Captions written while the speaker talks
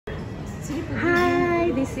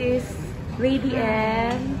Hi, this is Lady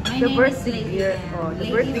Anne, My the name birthday is Lady girl. Anne. Oh, the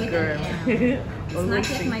Lady birthday with girl. an M. It's not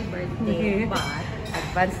yet my birthday, but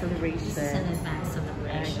advanced this is an celebration. advanced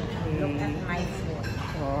celebration. Okay. Look at my foot.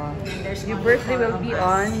 Oh. There's Your only birthday 4 will of be us.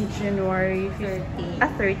 on January 13.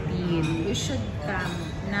 13. You should come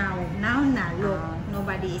now. Now na, look.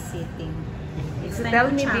 Nobody is sitting. It's So time tell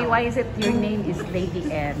to me, chow. why is it your name is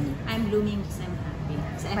Lady Anne? I'm blooming because I'm happy.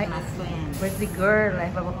 Because I have my friends. Birthday girl, I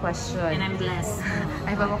have a question. And I'm blessed.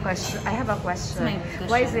 I have a question. It's my question.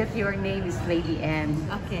 Why is it your name is Lady Anne?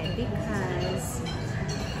 Okay, because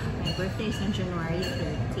my birthday is on January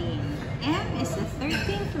 13. M is the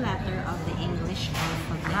 13th letter of the English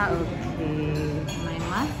alphabet. Okay. My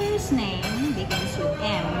mother's name begins with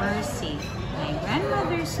M, Mercy. My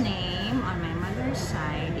grandmother's name on my mother's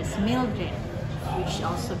side is Mildred, which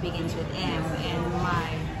also begins with M. And my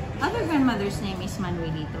other grandmother's name is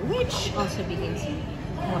Manuelito, which also begins with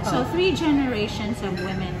M. Wow. So 3 generations of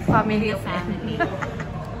women Family in the of family.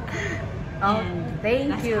 Oh, And thank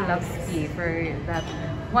that's you, how it Lovski, for that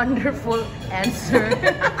wonderful answer.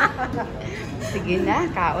 Sige na,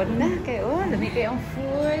 kaon na kayo. Dami kayong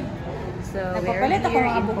food. So, we're Nagpapalit ako here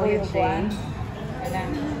ng in abubuyo ko. Poche.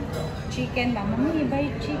 Chicken ba? Mami,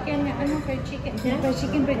 buy chicken. Ano, fried chicken? Fried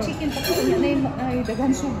chicken. Tapos na yung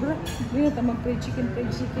dagan sobra. Hindi na mag-fried chicken.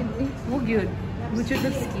 Huwag yun. Mucho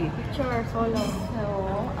Lovski. Picture, solo. So,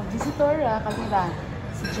 ang visitora kami ba?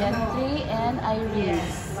 Si Gentry and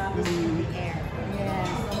Iris. This is in the air.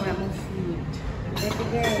 Yes, maraming food. Baby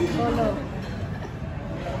girl, solo.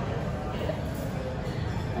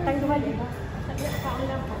 Tagduhan, di ba?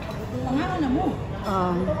 Pangalan na mo.